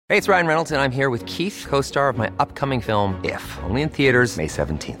Hey, it's Ryan Reynolds, and I'm here with Keith, co-star of my upcoming film, If, only in theaters May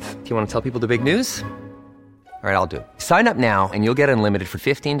 17th. Do you want to tell people the big news? All right, I'll do it. Sign up now and you'll get unlimited for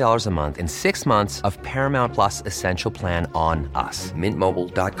 $15 a month and 6 months of Paramount Plus Essential Plan on us.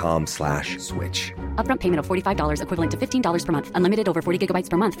 MintMobile.com/switch. Upfront payment of $45 equivalent to $15 per month. Unlimited over 40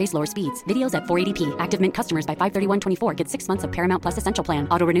 gigabytes per month. Face lower speeds. Videos at 480p. Active Mint customers by 531.24 get 6 months of Paramount Plus Essential Plan.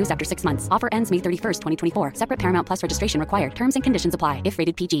 Auto renews after 6 months. Offer ends May 31st, 2024. Separate Paramount Plus registration required. Terms and conditions apply if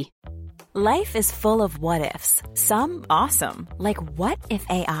rated PG. Life is full of what-ifs. Some awesome. Like what if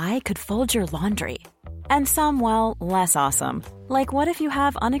AI could fold your laundry? And some, well, less awesome. Like what if you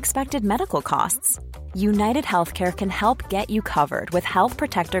have unexpected medical costs? United Healthcare can help get you covered with Health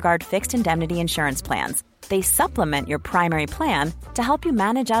Protector Guard fixed indemnity insurance plans. They supplement your primary plan to help you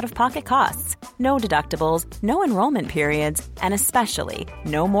manage out-of-pocket costs. No deductibles, no enrollment periods, and especially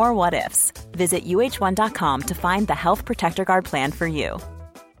no more what-ifs. Visit uh1.com to find the Health Protector Guard plan for you.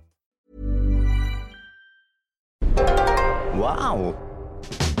 Wow.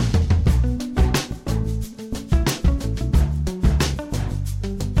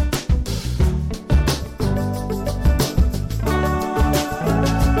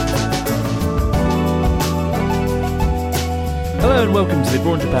 Hello and welcome to the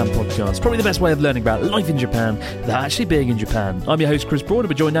Abroad in Japan podcast. Probably the best way of learning about life in Japan without actually being in Japan. I'm your host Chris Broad,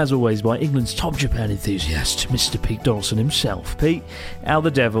 but joined as always by England's top Japan enthusiast, Mr. Pete Dawson himself. Pete, how the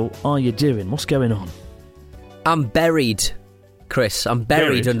devil are you doing? What's going on? I'm buried, Chris. I'm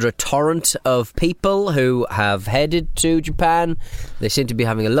buried under a torrent of people who have headed to Japan. They seem to be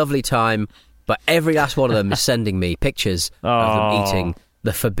having a lovely time, but every last one of them is sending me pictures of them eating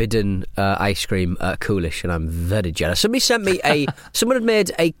the forbidden ice cream Coolish, and I'm very jealous. Someone had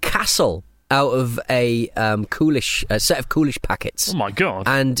made a castle out of a set of Coolish packets. Oh my god!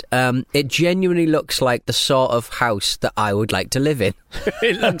 And it genuinely looks like the sort of house that I would like to live in.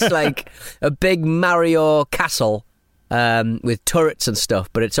 It looks like a big Mario castle with turrets and stuff,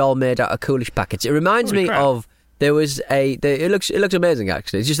 but it's all made out of Coolish packets. It reminds me of it looks amazing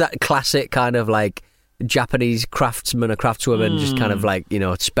actually. It's just that classic kind of like Japanese craftsman or craftswoman just kind of like,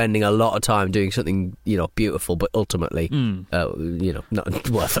 spending a lot of time doing something, beautiful, but ultimately, not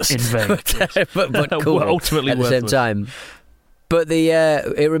worthless. In vain. but cool well, ultimately at the worthless. same time. But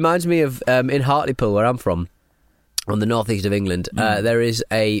it reminds me of, in Hartlepool, where I'm from, on the northeast of England, there is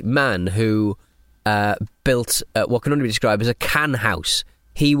a man who built what can only be described as a can house.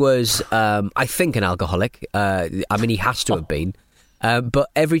 He was, I think, an alcoholic. He has to have been. But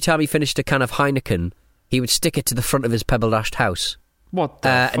every time he finished a can of Heineken, he would stick it to the front of his pebble-dashed house. What the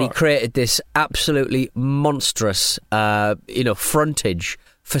fuck? And he created this absolutely monstrous, frontage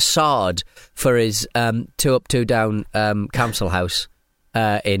facade for his 2 up, 2 down council house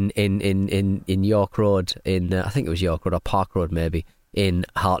in York Road. I think it was York Road or Park Road, maybe, in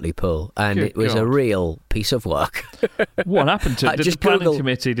Hartlepool. And it was a real piece of work. What happened to it? Did the planning Google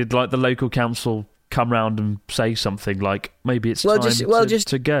committee, did like the local council come round and say something like maybe it's time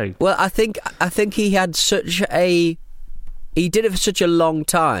to go? Well, I think he had he did it for such a long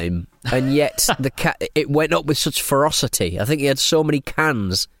time, and yet it went up with such ferocity. I think he had so many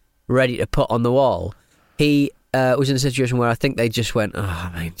cans ready to put on the wall. He was in a situation where I think they just went,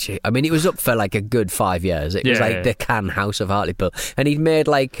 it was up for like a good 5 years. It was the can house of Hartlepool, and he'd made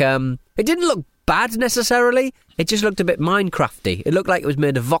like it didn't look bad necessarily. It just looked a bit Minecrafty. It looked like it was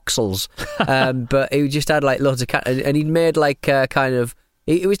made of voxels, but he just had like loads of and he'd made like kind of.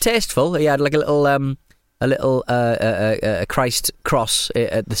 It was tasteful. He had like a little Christ cross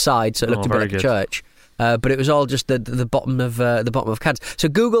at the side, so it looked a bit like a church. But it was all just the bottom of cans. So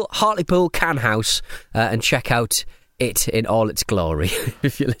Google Hartlepool can house and check out it in all its glory,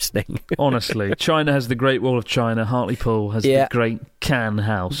 if you're listening. Honestly, China has the Great Wall of China. Hartlepool has the Great Can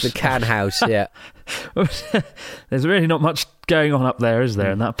House. The Can House, yeah. There's really not much going on up there, is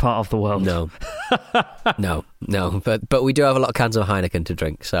there, in that part of the world? No. But we do have a lot of cans of Heineken to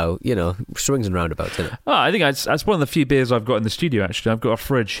drink, so, swings and roundabouts, isn't it? Oh, I think that's one of the few beers I've got in the studio, actually. I've got a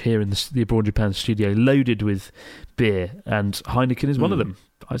fridge here in the Abroad Japan studio loaded with beer, and Heineken is one of them.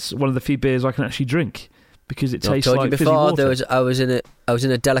 It's one of the few beers I can actually drink. Because it tastes like fizzy water. I was in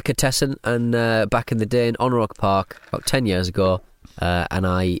a delicatessen and back in the day in Onrock Park about 10 years ago, and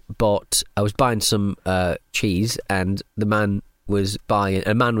I was buying some cheese, and a man was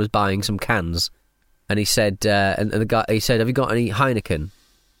buying some cans, and he said, he said, "Have you got any Heineken?"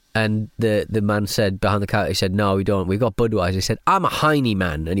 And the man said behind the counter, he said, "No, we don't. We've got Budweiser." He said, "I'm a Heine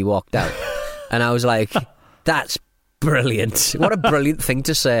man," and he walked out. And I was like, "That's brilliant. What a brilliant thing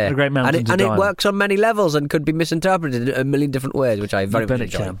to say." A great mountain and it works on many levels and could be misinterpreted in a million different ways, which I very much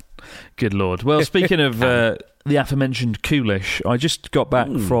enjoy. Good Lord. Well, speaking of the aforementioned Coolish, I just got back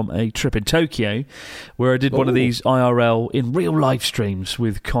from a trip in Tokyo where I did one of these IRL in real live streams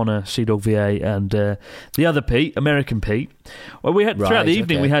with Connor, Seadog VA, and the other Pete, American Pete. Well, we had throughout the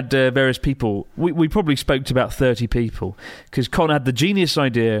evening we had various people. We probably spoke to about 30 people because Connor had the genius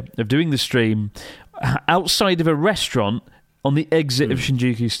idea of doing the stream outside of a restaurant on the exit of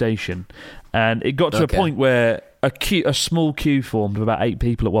Shinjuku Station, and it got to a point where a small queue formed of about 8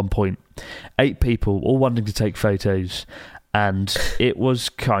 people at one point. 8 people all wanting to take photos, and it was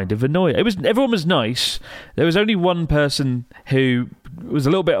kind of annoying. Everyone was nice. There was only one person who was a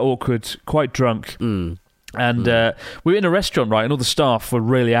little bit awkward, quite drunk. And we were in a restaurant, right, and all the staff were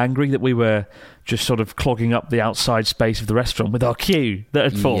really angry that we were just sort of clogging up the outside space of the restaurant with our queue that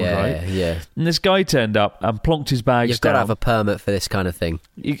had formed, right? Yeah. And this guy turned up and plonked his bags down. You've got to have a permit for this kind of thing.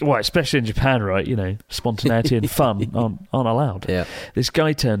 Well, especially in Japan, right? You know, spontaneity and fun aren't allowed. Yeah. This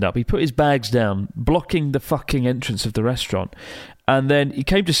guy turned up. He put his bags down, blocking the fucking entrance of the restaurant. And then he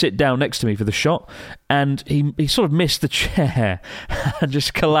came to sit down next to me for the shot, and he sort of missed the chair and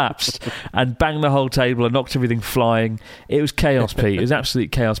just collapsed and banged the whole table and knocked everything flying. It was chaos, Pete. It was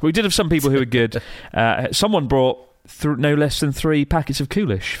absolute chaos. But we did have some people who were good. Someone brought no less than 3 packets of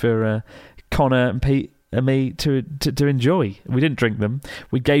Coolish for Connor and Pete and me to enjoy. We didn't drink them.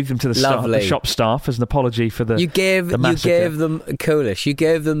 We gave them to the shop staff as an apology for the massacre. You gave them Coolish. You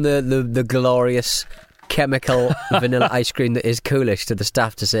gave them the glorious chemical vanilla ice cream that is Coolish to the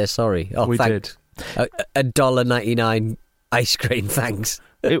staff to say sorry. We did. $1.99 ice cream, thanks.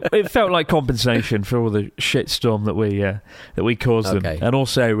 It felt like compensation for all the shitstorm that we caused them, and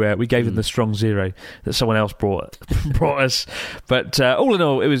also we gave them the strong zero that someone else brought us. But all in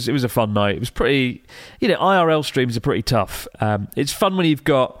all, it was a fun night. It was pretty, IRL streams are pretty tough. It's fun when you've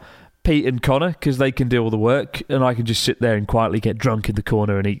got Pete and Connor because they can do all the work, and I can just sit there and quietly get drunk in the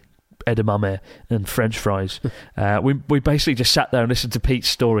corner and eat edamame and French fries. We basically just sat there and listened to Pete's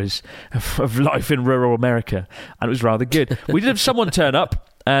stories of life in rural America, and it was rather good. We did have someone turn up,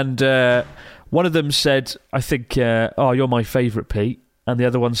 and one of them said, I think, oh, you're my favourite Pete, and the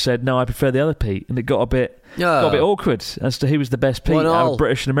other one said, no, I prefer the other Pete, and it got a bit awkward as to who was the best Pete out of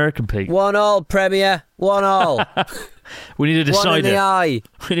British and American Pete. 1-1, Premier, 1-1. We need to decide. One in the eye.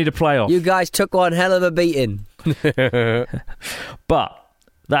 We need a playoff. You guys took one hell of a beating. But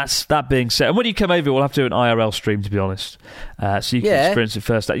that being said, and when you come over, we'll have to do an IRL stream, to be honest, so you can experience it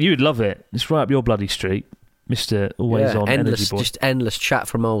first. You would love it. It's right up your bloody street, Mr. Always On Energy Boy. Just endless chat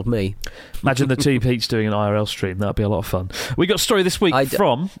from old me. Imagine the 2 Pete's doing an IRL stream. That'd be a lot of fun. We got a story this week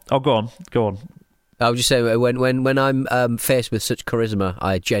from... Oh, go on. I was just saying, when I'm faced with such charisma,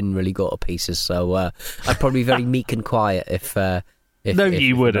 I generally go to pieces. So I'd probably be very meek and quiet if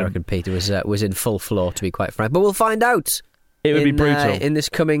you wouldn't. American Peter was in full floor, to be quite frank. But we'll find out. It would be brutal in this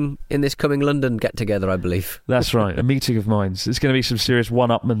coming London get together, I believe. That's right, a meeting of minds. It's going to be some serious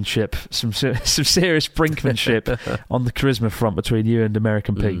one-upmanship, some serious brinkmanship on the charisma front between you and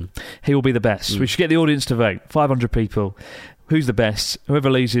American Pete. He will be the best. We should get the audience to vote. 500 people. Who's the best? Whoever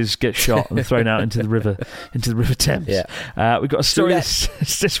loses gets shot and thrown out into the river Thames. Yeah. We've got a story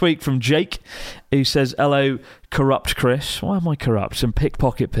this week from Jake, who says, hello, corrupt Chris. Why am I corrupt? And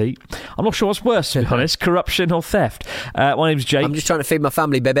pickpocket Pete. I'm not sure what's worse, to be honest, corruption or theft. My name's Jake. I'm just trying to feed my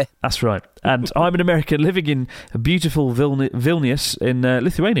family, baby. That's right. And I'm an American living in beautiful Vilnius in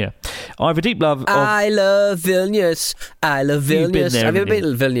Lithuania. I have a deep love of... I love Vilnius. You've been there, have you been to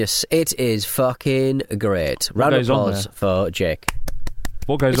Vilnius? It is fucking great. Round of applause for Jake.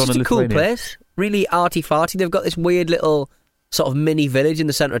 What goes on in Lithuania? It's a cool place. Really arty-farty. They've got this weird little sort of mini village in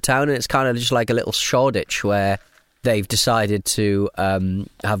the centre of town, and it's kind of just like a little Shoreditch where they've decided to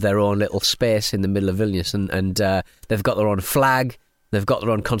have their own little space in the middle of Vilnius, and they've got their own flag, they've got their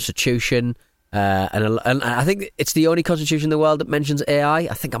own constitution, and I think it's the only constitution in the world that mentions AI.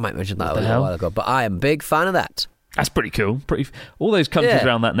 I think I might mention that a while ago, but I am a big fan of that. That's pretty cool. All those countries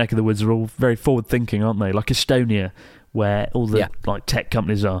around that neck of the woods are all very forward-thinking, aren't they? Like Estonia, where all the like tech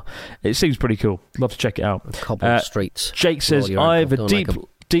companies are. It seems pretty cool. Love to check it out. Cobbled streets. Jake says, I have a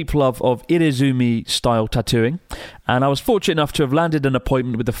deep love of Irezumi-style tattooing, and I was fortunate enough to have landed an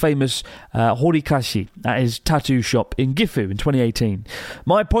appointment with the famous Horikashi at his tattoo shop in Gifu in 2018.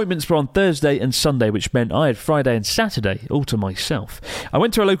 My appointments were on Thursday and Sunday, which meant I had Friday and Saturday all to myself. I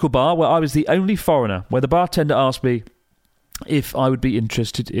went to a local bar where I was the only foreigner, where the bartender asked me if I would be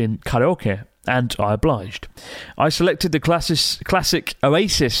interested in karaoke, and I obliged. I selected the classic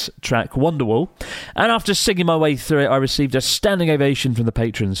Oasis track Wonderwall, and after singing my way through it, I received a standing ovation from the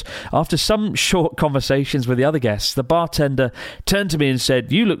patrons. After some short conversations with the other guests, the bartender turned to me and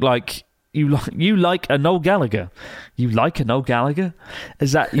said, "You look like You like a Noel Gallagher? You like a Noel Gallagher?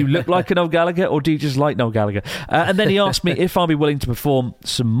 Is that you look like a Noel Gallagher, or do you just like Noel Gallagher? And then he asked me if I'd be willing to perform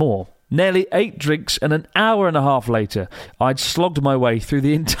some more. Nearly 8 drinks and an hour and a half later, I'd slogged my way through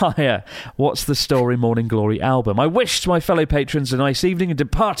the entire What's the Story Morning Glory album. I wished my fellow patrons a nice evening and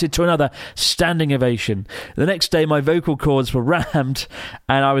departed to another standing ovation. The next day, my vocal cords were rammed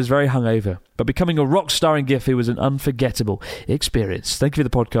and I was very hungover. But becoming a rock star in Gifu was an unforgettable experience. Thank you for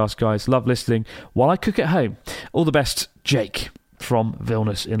the podcast, guys. Love listening while I cook at home. All the best, Jake from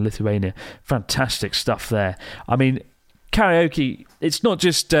Vilnius in Lithuania. Fantastic stuff there. I mean, karaoke, it's not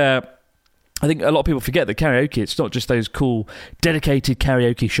just... I think a lot of people forget that karaoke, it's not just those cool, dedicated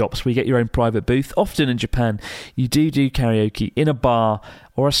karaoke shops where you get your own private booth. Often in Japan, you do karaoke in a bar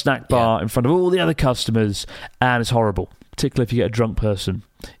or a snack bar in front of all the other customers, and it's horrible, particularly if you get a drunk person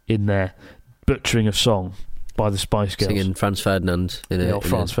in there butchering a song by the Spice Girls. Singing Franz Ferdinand in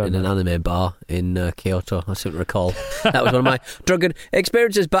an anime bar in Kyoto, I seem to recall. That was one of my drunken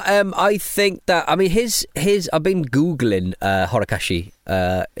experiences. But I think that, I mean, his I've been Googling Horikoshi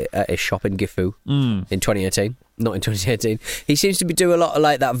at his shop in Gifu in 2018. Not in 2018. He seems to be doing a lot of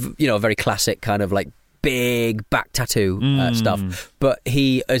like that, very classic kind of like big back tattoo stuff. But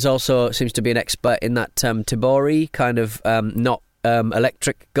he is also seems to be an expert in that Tibori kind of not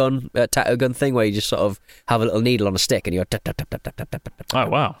electric gun tattoo gun thing where you just sort of have a little needle on a stick and you're tap, tap, tap, tap, tap, tap, tap, tap, oh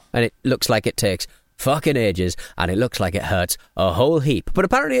wow, and it looks like it takes fucking ages and it looks like it hurts a whole heap, but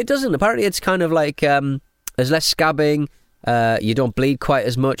apparently it doesn't. Apparently it's kind of like there's less scabbing, you don't bleed quite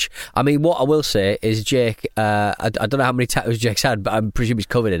as much. I mean, what I will say is Jake, I don't know how many tattoos Jake's had, but I'm presuming he's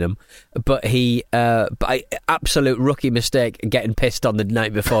covered in them. But absolute rookie mistake getting pissed on the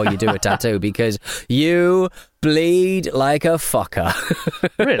night before you do a tattoo, because you bleed like a fucker.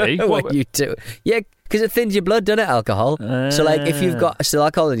 Really? When you do, yeah, because it thins your blood, doesn't it? Alcohol. So like, if you've got still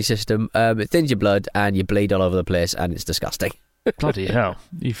alcohol in your system, it thins your blood and you bleed all over the place, and it's disgusting. Bloody hell.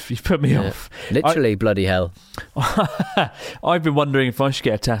 You've put me off. Literally bloody hell. I've been wondering if I should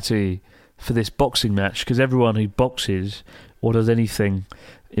get a tattoo for this boxing match, because everyone who boxes or does anything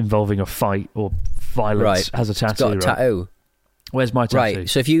involving a fight or violence has a tattoo. It's got a tattoo. Where's my tattoo? Right,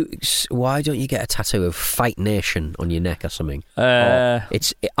 so why don't you get a tattoo of Fight Nation on your neck or something?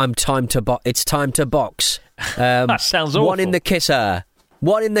 It's time to box. That sounds awful. One in the kisser.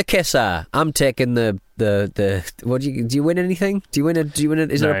 I'm taking the what do you win anything? Do you win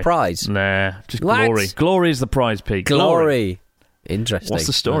is there a prize? Nah, just glory. Glory is the prize, Pete. Glory. Interesting. What's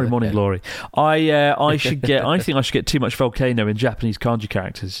the story, Morning Glory? I think I should get too much volcano in Japanese kanji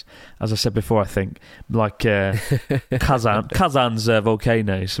characters. As I said before, I think like Kazan's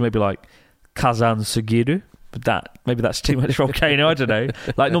volcano, so maybe like Kazan Sugiru. But maybe that's too much volcano. I don't know.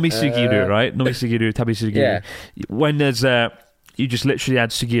 Like Nomi Sugiru, right? Nomi Sugiru, Tabi Sugiru. Yeah. When there's you just literally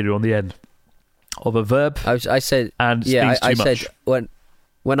add Sugiru on the end of a verb. I said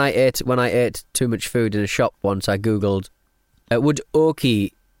when I ate too much food in a shop once, I googled would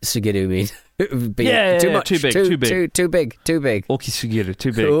Oki Sugiru mean? Too much, too big. Oki Sugiru,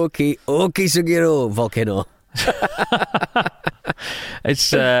 too big. Oki Sugiru volcano.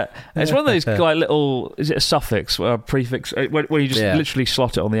 It's one of those like little, is it a suffix or a prefix where you just literally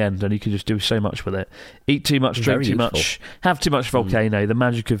slot it on the end, and you can just do so much with it. Eat too much, drink too much, have too much volcano, the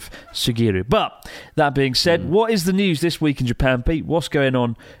magic of Sugiru. But that being said, what is the news this week in Japan, Pete? What's going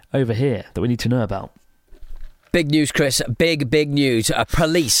on over here that we need to know about? Big news, Chris. Big news.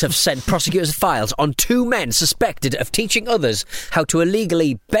 Police have sent prosecutors' files on 2 men suspected of teaching others how to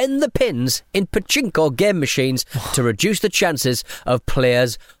illegally bend the pins in pachinko game machines to reduce the chances of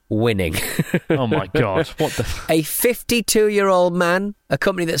players winning. Oh my God. What the... A 52-year-old man, a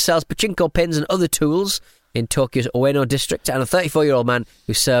company that sells pachinko pins and other tools in Tokyo's Ueno district, and a 34-year-old man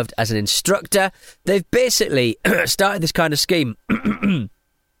who served as an instructor. They've basically started this kind of scheme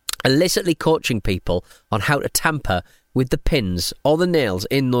illicitly coaching people on how to tamper with the pins or the nails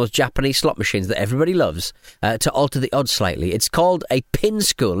in those Japanese slot machines that everybody loves to alter the odds slightly. It's called a pin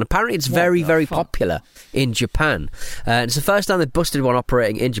school, and apparently it's very popular in Japan. It's the first time they've busted one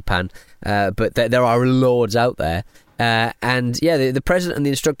operating in Japan, but there are loads out there. The president and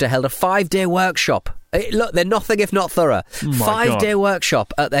the instructor held a 5-day workshop. Look, they're nothing if not thorough. 5-day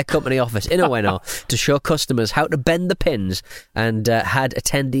workshop at their company office in Ueno to show customers how to bend the pins, and had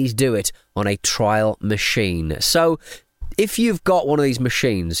attendees do it on a trial machine. So if you've got one of these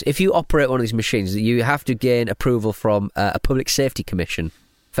machines, if you operate one of these machines, you have to gain approval from a public safety commission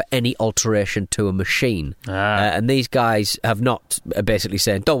for any alteration to a machine. And these guys have not basically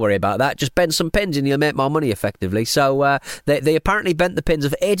saying, don't worry about that, just bend some pins and you'll make more money effectively. So they apparently bent the pins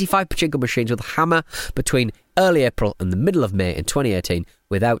of 85 pachinko machines with a hammer between early April and the middle of May in 2018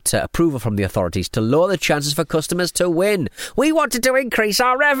 without approval from the authorities to lower the chances for customers to win. We wanted to increase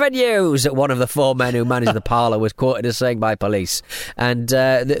our revenues, one of the four men who managed the parlour was quoted as saying by police. And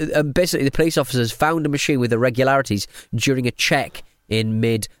basically the police officers found a machine with irregularities during a check in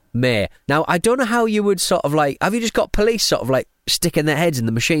mid-May. Now, I don't know how you would sort of like... Have you just got police sort of like sticking their heads in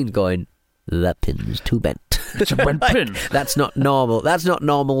the machine going, that pin's too bent? It's a bent pin. That's not normal. That's not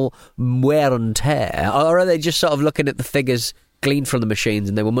normal wear and tear. Or are they just sort of looking at the figures gleaned from the machines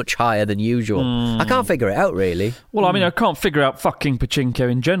and they were much higher than usual? I can't figure it out, really. Well, I mean, I can't figure out fucking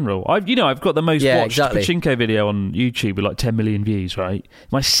pachinko in general. I've got the most watched pachinko video on YouTube with like 10 million views, right?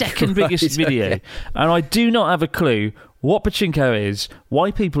 My second biggest video. Okay. And I do not have a clue what pachinko is,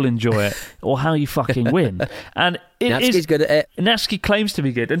 why people enjoy it, or how you fucking win. And Natsuki's good at it. Natsuki claims to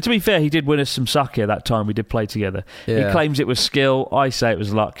be good. And to be fair, he did win us some sake that time we did play together. Yeah. He claims it was skill. I say it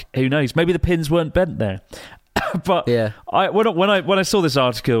was luck. Who knows? Maybe the pins weren't bent there. But yeah. When I saw this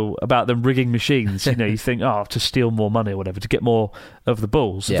article about them rigging machines, you think, to steal more money or whatever, to get more of the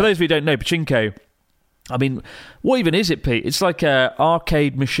balls. Yeah. For those of you who don't know, pachinko, I mean, what even is it, Pete? It's like an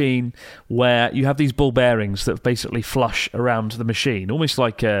arcade machine where you have these ball bearings that basically flush around the machine, almost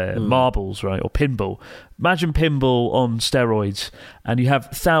like marbles, right, or pinball. Imagine pinball on steroids, and you have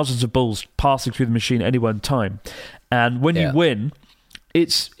thousands of balls passing through the machine at any one time. And when you win,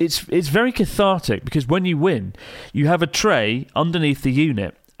 it's very cathartic, because when you win, you have a tray underneath the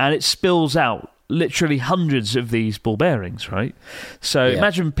unit, and it spills out literally hundreds of these ball bearings, right? So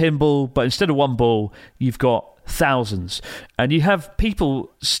imagine pinball, but instead of one ball, you've got thousands. And you have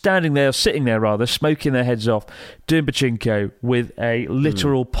people sitting there, smoking their heads off, doing pachinko with a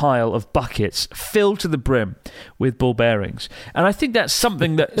literal pile of buckets filled to the brim with ball bearings. And I think that's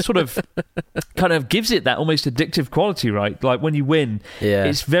something that sort of kind of gives it that almost addictive quality, right? Like when you win,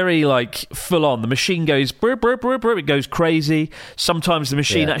 it's very like full on. The machine goes brr, brr, brr, brr, it goes crazy. Sometimes the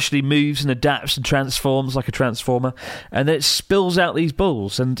machine actually moves and adapts and transforms like a transformer, and then it spills out these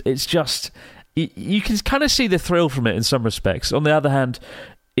balls, and it's just... You can kind of see the thrill from it in some respects. On the other hand,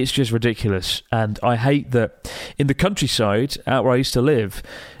 it's just ridiculous. And I hate that in the countryside, out where I used to live,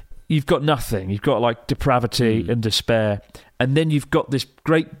 you've got nothing. You've got like depravity and despair. And then you've got this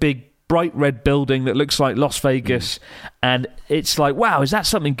great big bright red building that looks like Las Vegas. And it's like, wow, is that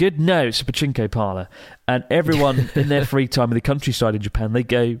something good? No, it's a pachinko parlour. And everyone in their free time in the countryside in Japan, they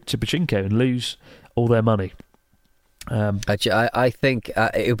go to pachinko and lose all their money. I think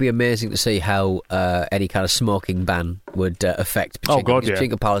it would be amazing to see how any kind of smoking ban would affect pachinko. Oh God, yeah.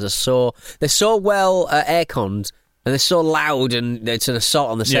 Pachinko parlours are so well air-conned, and they're so loud, and it's an assault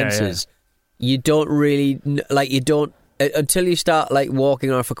on the senses. You don't really until you start like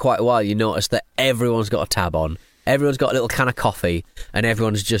walking around for quite a while. You notice that everyone's got a tab on, everyone's got a little can of coffee, and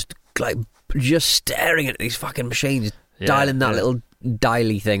everyone's just staring at these fucking machines, dialing that little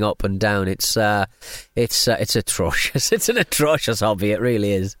dialy thing up and down. It's atrocious. It's an atrocious hobby. It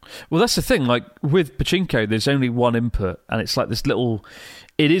really is. Well, that's the thing. Like with pachinko, there's only one input, and it's like this little.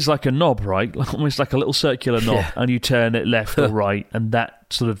 It is like a knob, right? Almost like a little circular knob, and you turn it left or right, and that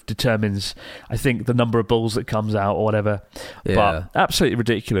sort of determines, I think, the number of balls that comes out or whatever. Yeah. But absolutely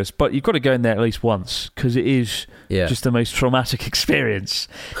ridiculous. But you've got to go in there at least once, because it is just the most traumatic experience.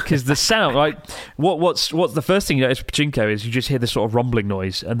 Because the sound, right? What's the first thing you notice with pachinko is you just hear this sort of rumbling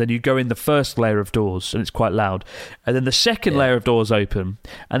noise, and then you go in the first layer of doors, and it's quite loud, and then the second layer of doors open,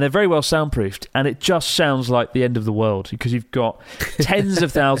 and they're very well soundproofed, and it just sounds like the end of the world, because you've got tens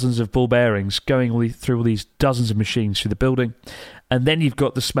of thousands of ball bearings going through all these dozens of machines through the building. And then you've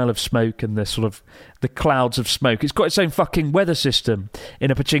got the smell of smoke and the sort of the clouds of smoke. It's got its own fucking weather system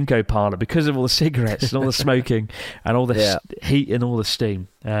in a pachinko parlour because of all the cigarettes and all the smoking and all the heat and all the steam.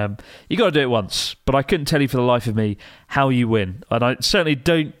 You got to do it once, but I couldn't tell you for the life of me how you win, and I certainly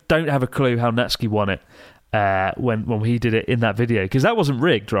don't have a clue how Natsuki won it when he did it in that video, because that wasn't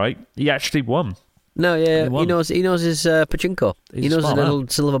rigged, right? He actually won. No, he knows his pachinko. He knows his little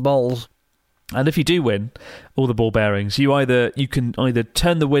silver balls. And if you do win all the ball bearings, you can either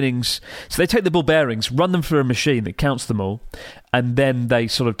turn the winnings. So they take the ball bearings, run them through a machine that counts them all, and then they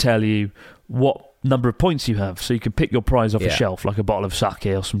sort of tell you what number of points you have. So you can pick your prize off a shelf, like a bottle of sake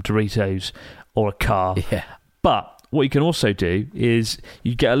or some Doritos or a car. Yeah. But what you can also do is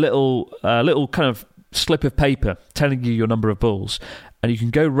you get a little kind of slip of paper telling you your number of balls, and you can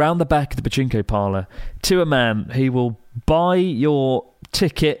go round the back of the pachinko parlour to a man. He will buy your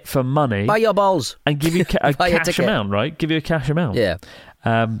ticket for money. Buy your balls. And give you a Buy your cash ticket. amount, right? Give you a cash amount. Yeah.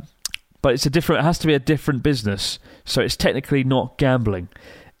 But it has to be a different business. So it's technically not gambling.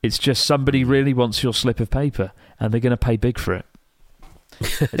 It's just somebody really wants your slip of paper and they're going to pay big for it.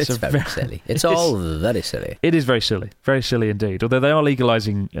 It's very silly. It's all very silly. It is very silly. Very silly indeed. Although they are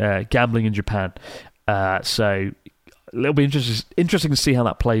legalising gambling in Japan. So it'll be interesting to see how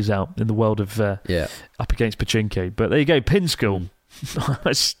that plays out in the world of up against pachinko. But there you go, Pin School.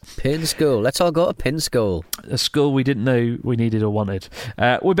 Pin School. Let's all go to Pin School. A school we didn't know we needed or wanted.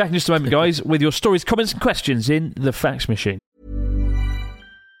 We're back in just a moment, guys, with your stories, comments and questions in the fax machine.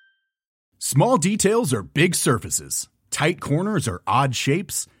 Small details are big surfaces. Tight corners are odd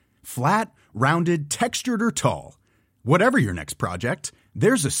shapes. Flat, rounded, textured, or tall. Whatever your next project,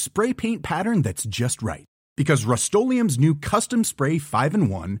 there's a spray paint pattern that's just right. Because Rust-Oleum's new Custom Spray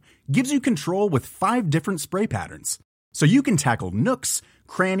 5-in-1 gives you control with 5 different spray patterns. So you can tackle nooks,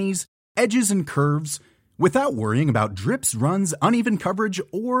 crannies, edges, and curves without worrying about drips, runs, uneven coverage,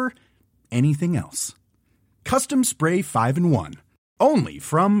 or anything else. Custom Spray 5-in-1. Only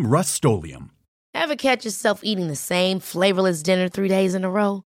from Rust-Oleum. Ever catch yourself eating the same flavorless dinner 3 days in a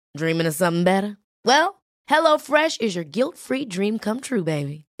row? Dreaming of something better? Well, HelloFresh is your guilt-free dream come true,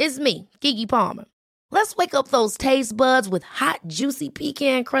 baby. It's me, Keke Palmer. Let's wake up those taste buds with hot, juicy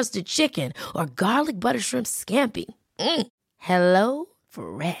pecan-crusted chicken or garlic butter shrimp scampi. Hello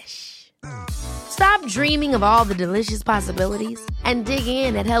Fresh. Stop dreaming of all the delicious possibilities and dig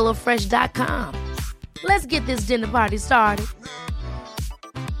in at HelloFresh.com. Let's get this dinner party started.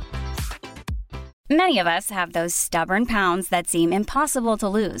 Many of us have those stubborn pounds that seem impossible to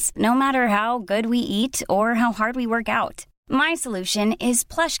lose, no matter how good we eat or how hard we work out. My solution is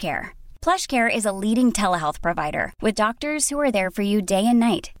PlushCare. PlushCare is a leading telehealth provider with doctors who are there for you day and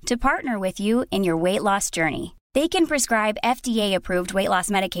night to partner with you in your weight loss journey. They can prescribe FDA-approved weight loss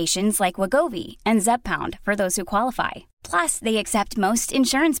medications like Wegovy and Zepbound for those who qualify. Plus, they accept most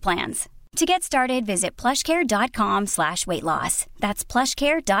insurance plans. To get started, visit plushcare.com/weightloss. That's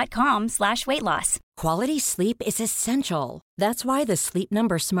plushcare.com/weightloss. Quality sleep is essential. That's why the Sleep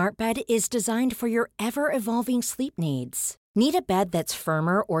Number Smart Bed is designed for your ever-evolving sleep needs. Need a bed that's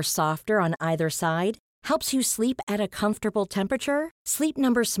firmer or softer on either side? Helps you sleep at a comfortable temperature? Sleep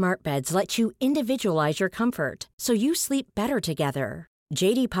Number Smart Beds let you individualize your comfort, so you sleep better together.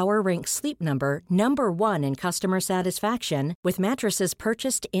 J.D. Power ranks Sleep Number #1 in customer satisfaction with mattresses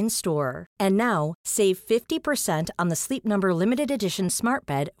purchased in-store. And now, save 50% on the Sleep Number Limited Edition Smart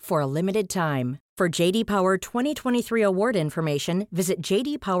Bed for a limited time. For J.D. Power 2023 award information, visit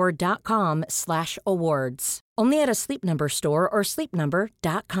jdpower.com/awards. Only at a Sleep Number store or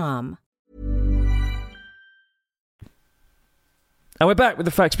sleepnumber.com. And we're back with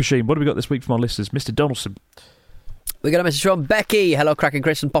the fax machine. What have we got this week from our listeners? Mr. Donaldson. We got a message from Becky. Hello, Cracking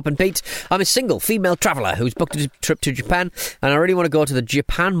Chris and Pop and Pete. I'm a single female traveller who's booked a trip to Japan, and I really want to go to the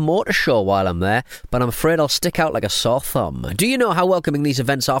Japan Motor Show while I'm there, but I'm afraid I'll stick out like a sore thumb. Do you know how welcoming these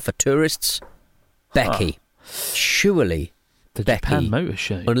events are for tourists? Becky. Surely The Becky, Japan Motor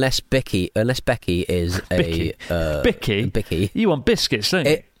Show. Unless Becky is Bicky. Bicky. You want biscuits, don't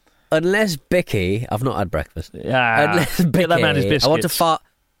you? Unless Bicky, I've not had breakfast. Unless Bicky, get that man his biscuits.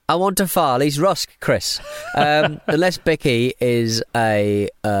 I want to Farley's Rusk, Chris. Unless Bicky is a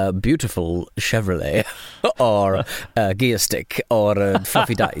beautiful Chevrolet or a gear stick or a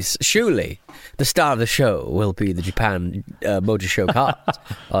fluffy dice, surely the star of the show will be the Japan Motor Show cars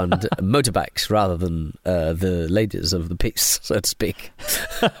and motorbikes rather than the ladies of the piece, so to speak.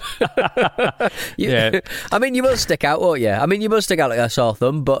 Yeah. I mean, you will stick out, won't you? I mean, you will stick out like a sore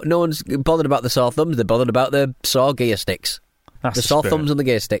thumb, but no one's bothered about the sore thumbs. They're bothered about the sore gear sticks. That's the sore thumbs and the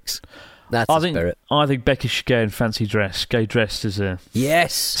gear sticks. That's the spirit. I think Becky should go in fancy dress. Go dressed as a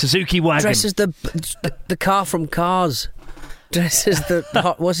Suzuki wagon. Dress as the car from Cars. Dress as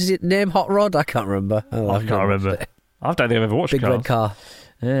the what's his name? Hot Rod? I can't remember. I can't remember. I don't think I've ever watched Big Cars. red car.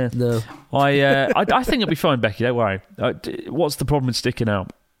 Yeah. No. I think it'll be fine, Becky. Don't worry. What's the problem with sticking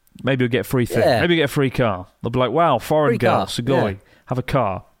out? Maybe you'll get a free thing. Yeah. Maybe you'll get a free car. They'll be like, wow, foreign Free girl, car. Sugoi, have a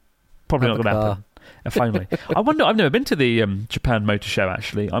car. Probably Have not going to happen. If only. I wonder. I've never been to the Japan Motor Show.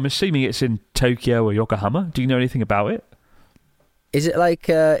 Actually, I'm assuming it's in Tokyo or Yokohama. Do you know anything about it? Is it like?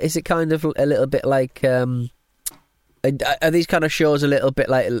 Is it kind of a little bit like? Are these kind of shows a little bit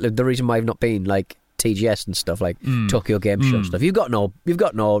like the reason why I've not been, like TGS and stuff, like Tokyo Game Show stuff? You've got no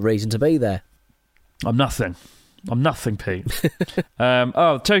reason to be there. I'm nothing, Pete.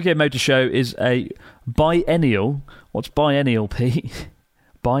 Tokyo Motor Show is a biennial. What's biennial, Pete?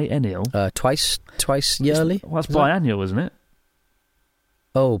 Biennial? Twice yearly? Well, that's biannual, isn't it?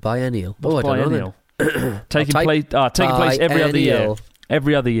 Oh, biennial. What's I don't biennial? Taking place every other year.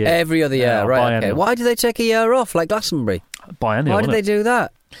 Every other year. Every other year, right? Okay. biannual. Why do they take a year off like Glastonbury? Biannual. Why did isn't they it? do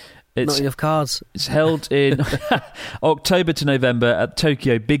that? It's, Not enough cards. It's held in October to November at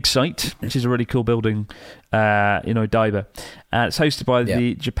Tokyo Big Sight, which is a really cool building in Odaiba. And it's hosted by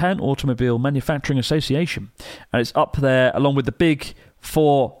the Japan Automobile Manufacturing Association. And it's up there along with the big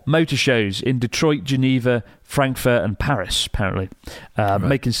 4 motor shows in Detroit, Geneva, Frankfurt and Paris, apparently.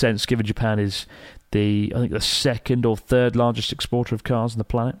 Making sense given Japan is I think the second or third largest exporter of cars on the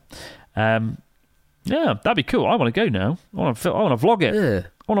planet. Yeah, that'd be cool. I want to go now. I want to vlog it. Yeah.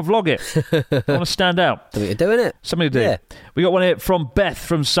 I want to vlog it. I want to stand out. Something you're doing it. Something to do. Yeah. We got one here from Beth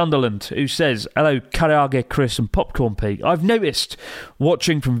from Sunderland who says, hello, Karaage, Chris and Popcorn Pete. I've noticed,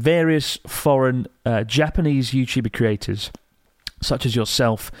 watching from various foreign Japanese YouTuber creators, such as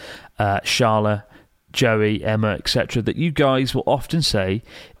yourself, Sharla, Joey, Emma, etc., that you guys will often say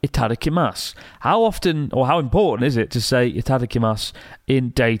itadakimasu. How often or how important is it to say itadakimasu in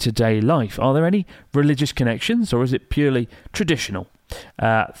day-to-day life? Are there any religious connections or is it purely traditional?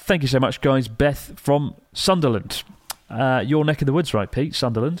 Thank you so much, guys. Beth from Sunderland. Your neck of the woods, right, Pete?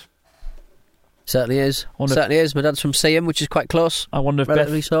 Sunderland. Certainly is. Certainly is. My dad's from Seaham, which is quite close. I wonder if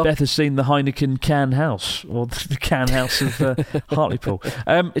Beth has seen the Heineken can house or the can house of Hartlepool.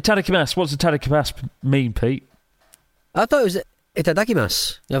 Itadakimasu. What's itadakimasu mean, Pete? I thought it was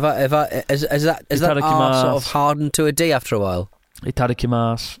itadakimasu. Is that R sort of hardened to a D after a while?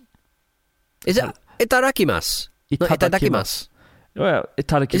 Itadakimasu. Is it itadakimasu? Not itadakimasu. Well,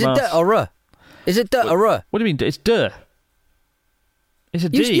 itadakimasu. Is it D or R? Is it D or R? What do you mean? It's D. It's a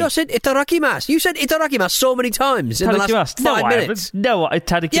D. You said itadakimasu. You said itadakimasu so many times in the last 5 minutes. No,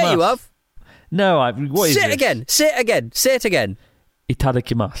 itadakimasu. Yeah, you have. No, what is Say this? it again. Say it again. Say it again.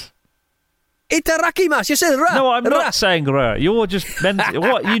 Itadakimasu. Itadakimasu. You said ra. No, I'm ra. not saying ra. You're just...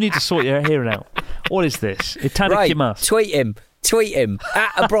 what? You need to sort your hearing out. What is this? Itadakimasu. Right. Tweet him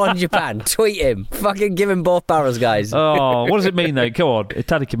at Abroad in Japan. Tweet him. Fucking give him both barrels, guys. Oh, what does it mean, though? Go on.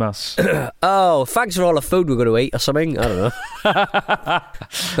 Itadakimasu. Oh, thanks for all the food we're going to eat or something. I don't know.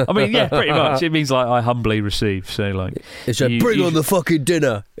 I mean, yeah, pretty much. It means, like, I humbly receive. So, like... It's like, bring on the fucking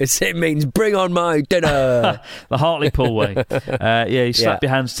dinner. It means, bring on my dinner. The Hartlepool way. You slap your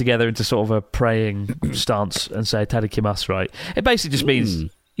hands together into sort of a praying stance and say, itadakimasu, right? It basically just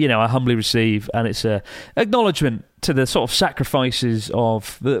means... I humbly receive, and it's a acknowledgement to the sort of sacrifices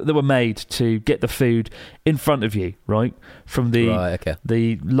that were made to get the food in front of you, right? From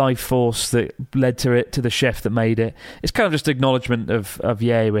the life force that led to it, to the chef that made it. It's kind of just acknowledgement of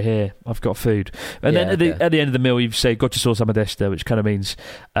yay, we're here, I've got food. And then at the end of the meal, you say, gochiso sama deshita, which kind of means...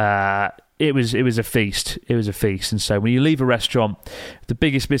 It was a feast. It was a feast. And so when you leave a restaurant, the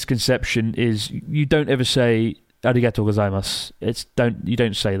biggest misconception is you don't ever say... Arigatou gozaimasu. You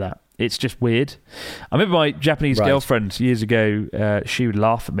don't say that. It's just weird. I remember my Japanese girlfriend years ago. She would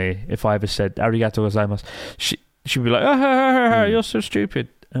laugh at me if I ever said arigatou gozaimasu. She would be like, "Oh, you're so stupid,"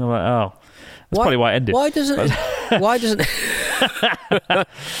 and I'm like, "Oh, that's probably why it ended." Why doesn't?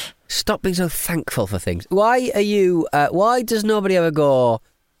 Stop being so thankful for things. Why are you? Why does nobody ever go?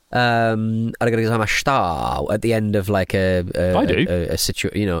 Arigatou gozaimashita at the end of like I do. A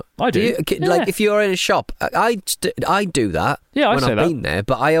situation, I do. Like if you're in a shop, I do that. Yeah, when I say I've that. been there,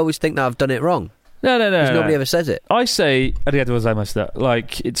 but I always think that I've done it wrong. No. Because nobody ever says it. I say arigatou gozaimashita.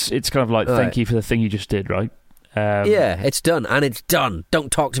 Like it's kind of like thank you for the thing you just did, right? Yeah, it's done, and it's done.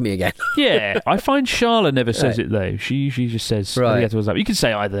 Don't talk to me again. Yeah, I find Charla never says it though. She usually just says arigatou gozaimashita. You can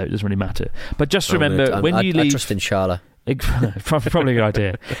say either; it doesn't really matter. But just remember when you leave. I trust in Charla. Probably a good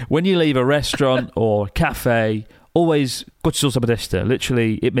idea. When you leave a restaurant or cafe, always gochiso sama deshita.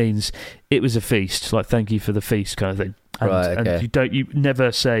 Literally, it means it was a feast. Like thank you for the feast, kind of thing. And you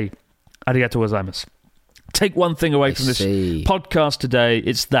never say arigatou gozaimasu. Take one thing away from this podcast today.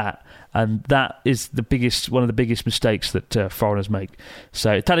 It's that. And that is one of the biggest mistakes that foreigners make.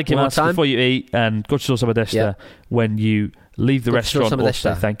 So, itadakimasu before you eat, and gochiso sama deshita when you leave the restaurant.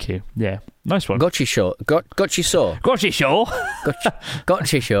 Also, thank you. Yeah, nice one. Gochiso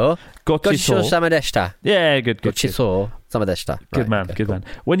sama deshita. Yeah, good. Gochiso sama deshita. Good man. Good man.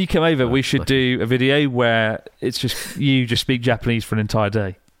 When you come over, we should do a video where it's just you just speak Japanese for an entire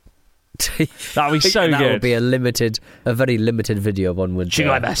day. That'd be so good. That would be a very limited video. One would.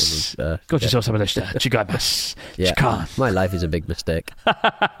 Chigaimasu. Gochiso sama deshita. Chigaimasu. Yeah. My life is a big mistake.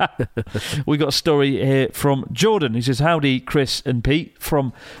 We got a story here from Jordan. He says, "Howdy, Chris and Pete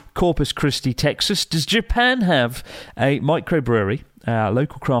from Corpus Christi, Texas. Does Japan have a microbrewery?"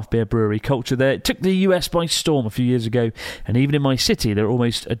 Local craft beer brewery culture there. It took the US by storm a few years ago, and even in my city there are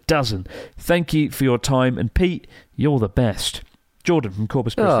almost a dozen. Thank you for your time, and Pete, you're the best. Jordan from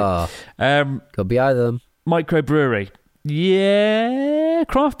Corpus Christi. Could be either of them. Microbrewery. Yeah,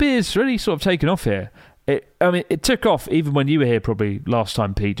 craft beer's really sort of taken off here. It took off even when you were here probably last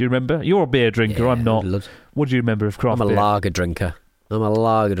time, Pete. Do you remember? You're a beer drinker, I'm not. What do you remember of craft beer? I'm a lager drinker.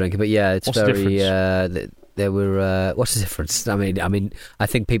 But yeah, it's what's very... the difference? There were... what's the difference? I mean, I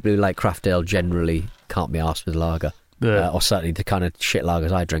think people who like craft ale generally can't be arsed with lager. Or certainly the kind of shit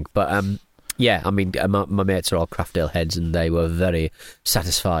lagers I drink. But... yeah, I mean, my mates are all craft ale heads, and they were very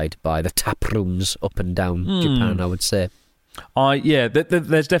satisfied by the tap rooms up and down Japan, I would say.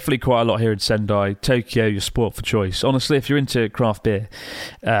 There's definitely quite a lot here in Sendai. Tokyo, you're spoilt for choice. Honestly, if you're into craft beer,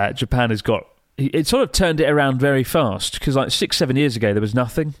 Japan has got... It sort of turned it around very fast, because like 6-7 years ago there was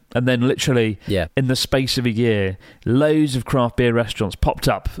nothing, and then literally in the space of a year, loads of craft beer restaurants popped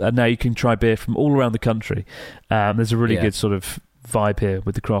up, and now you can try beer from all around the country. There's a really good sort of vibe here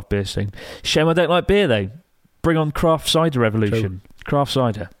with the craft beer scene. Shame I don't like beer though. Bring on craft cider revolution. True. Craft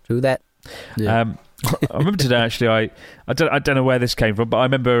cider. True that. Yeah. I remember today actually. I don't know where this came from, but I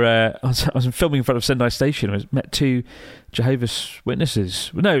remember I was filming in front of Sendai Station. I met 2 Jehovah's Witnesses.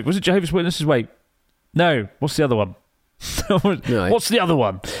 No, was it Jehovah's Witnesses? Wait, no. What's the other one? What's the other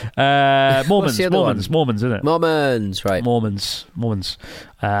one? Mormons, isn't it? Mormons, right? Mormons.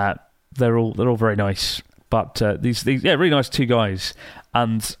 They're all very nice. But these really nice 2 guys,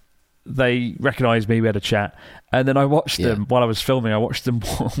 and they recognised me. We had a chat, and then I watched them while I was filming. I watched them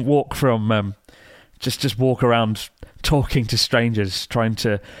walk from just walk around talking to strangers, trying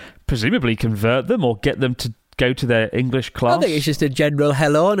to presumably convert them or get them to go to their English class. I think it's just a general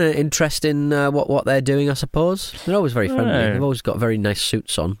hello and an interest in what they're doing, I suppose. They're always very friendly. They've always got very nice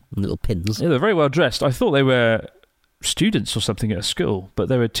suits on and little pins. Yeah, they're very well dressed. I thought they were students or something at a school, but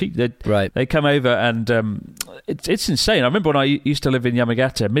they were they come over, and it's insane. I remember when I used to live in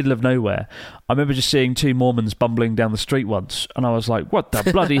Yamagata, middle of nowhere. I remember just seeing 2 Mormons bumbling down the street once, and I was like, what the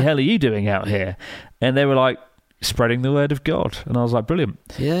bloody hell are you doing out here? And they were like, spreading the word of God, and I was like, brilliant.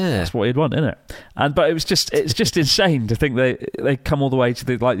 Yeah, that's what you'd want, isn't it? But it's just insane to think they come all the way to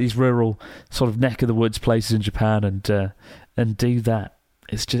these rural sort of neck of the woods places in Japan and do that.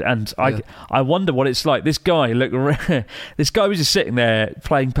 It's just, and I wonder what it's like. This guy was just sitting there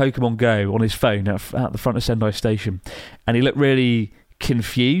playing Pokemon Go on his phone out the front of Sendai Station, and he looked really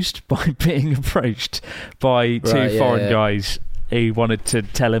confused by being approached by 2 foreign guys who wanted to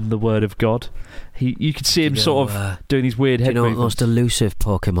tell him the word of God. You could see him sort of doing these weird head movements. What the most elusive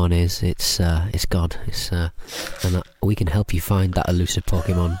Pokemon is? It's God. And we can help you find that elusive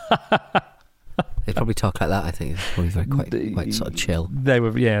Pokemon. They probably talk like that. I think it's probably quite sort of chill. They were,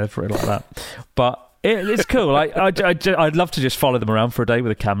 they're pretty like that. But it's cool. I'd love to just follow them around for a day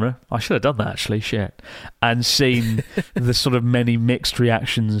with a camera. I should have done that actually. Shit, and seen the sort of many mixed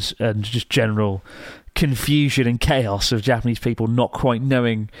reactions and just general confusion and chaos of Japanese people not quite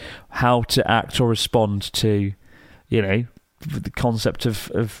knowing how to act or respond to, the concept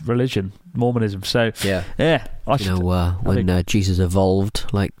of religion, Mormonism. So when Jesus evolved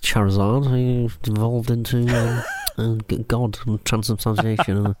like Charizard, he evolved into God and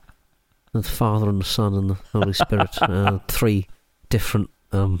transubstantiation, and the Father and the Son and the Holy Spirit, 3 different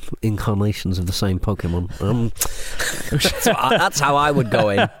incarnations of the same Pokemon. That's how I would go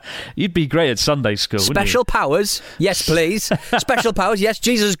in. You'd be great at Sunday school. Special powers, yes, please. Special powers, yes.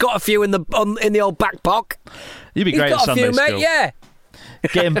 Jesus has got a few in the old back pocket. You'd be great at Sunday school. Mate, yeah.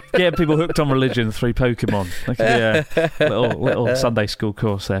 Getting people hooked on religion through Pokemon. Little Sunday school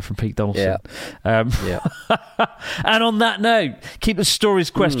course there from Pete Donaldson. And on that note, keep the stories,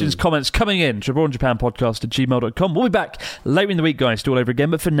 questions, comments coming in to abroadinjapanpodcast@gmail.com. We'll be back later in the week, guys, to do all over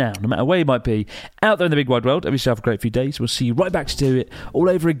again. But for now, no matter where you might be out there in the big wide world, have yourself a great few days. We'll see you right back to do it all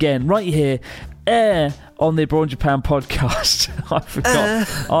over again right here on the Abroad in Japan podcast.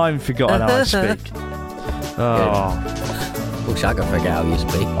 I've forgotten how I speak. Wish I could figure out how you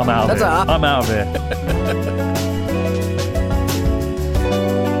speak. I'm out of here.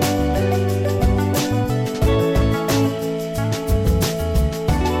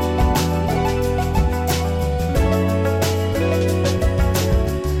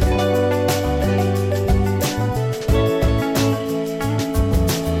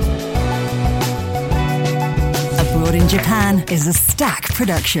 Abroad in Japan is a Stack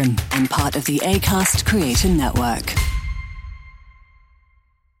production and part of the Acast Creator Network.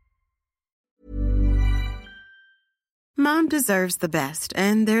 Mom deserves the best,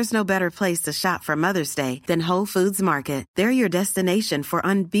 and there's no better place to shop for Mother's Day than Whole Foods Market. They're your destination for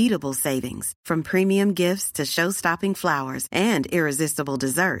unbeatable savings, from premium gifts to show-stopping flowers and irresistible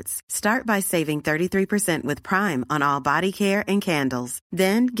desserts. Start by saving 33% with Prime on all body care and candles.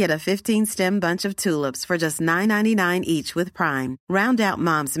 Then get a 15-stem bunch of tulips for just $9.99 each with Prime. Round out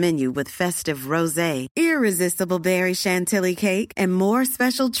Mom's menu with festive rosé, irresistible berry chantilly cake, and more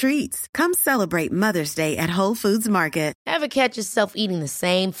special treats. Come celebrate Mother's Day at Whole Foods Market. Ever catch yourself eating the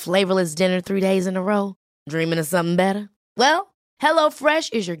same flavorless dinner 3 days in a row? Dreaming of something better? Well,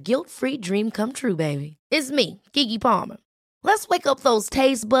 HelloFresh is your guilt-free dream come true, baby. It's me, Keke Palmer. Let's wake up those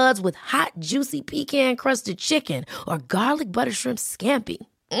taste buds with hot, juicy pecan-crusted chicken or garlic butter shrimp scampi.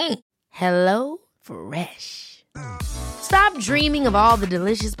 Hello Fresh. Stop dreaming of all the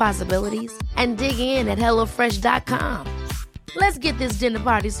delicious possibilities and dig in at HelloFresh.com. Let's get this dinner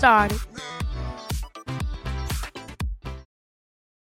party started.